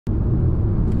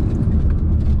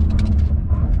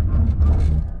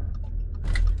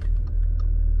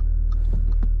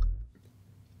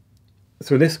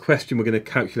So in this question, we're going to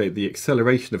calculate the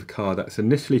acceleration of a car that's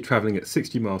initially travelling at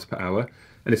 60 miles per hour,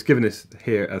 and it's given us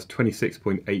here as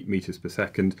 26.8 meters per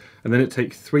second, and then it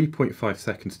takes 3.5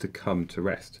 seconds to come to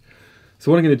rest. So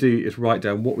what I'm going to do is write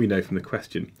down what we know from the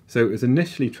question. So it was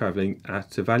initially travelling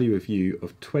at a value of u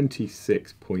of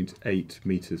 26.8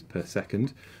 meters per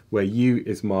second, where u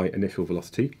is my initial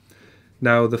velocity.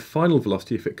 Now the final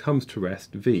velocity, if it comes to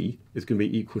rest, v, is going to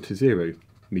be equal to 0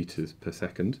 meters per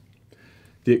second.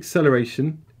 The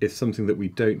acceleration is something that we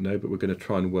don't know, but we're going to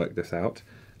try and work this out.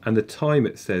 And the time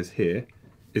it says here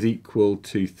is equal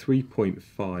to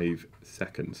 3.5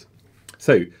 seconds.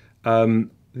 So the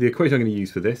equation I'm going to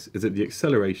use for this is that the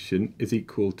acceleration is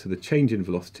equal to the change in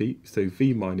velocity, so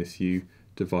v minus u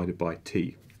divided by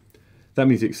t. That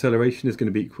means the acceleration is going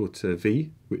to be equal to v,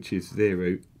 which is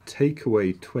 0, take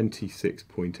away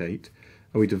 26.8,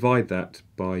 and we divide that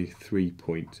by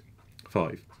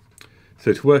 3.5.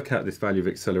 So to work out this value of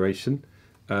acceleration,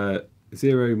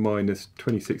 0 minus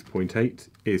 26.8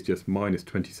 is just minus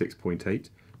 26.8,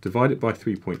 divide it by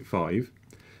 3.5,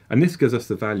 and this gives us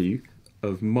the value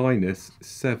of minus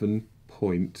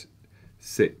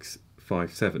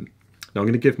 7.657. Now I'm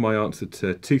going to give my answer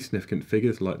to two significant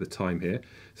figures like the time here,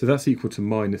 so that's equal to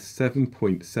minus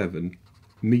 7.7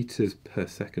 meters per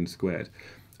second squared.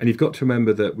 And you've got to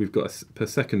remember that we've got a per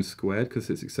second squared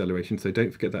because it's acceleration, so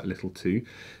don't forget that little 2.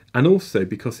 And also,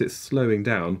 because it's slowing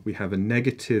down, we have a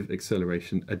negative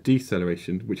acceleration, a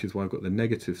deceleration, which is why I've got the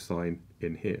negative sign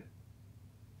in here.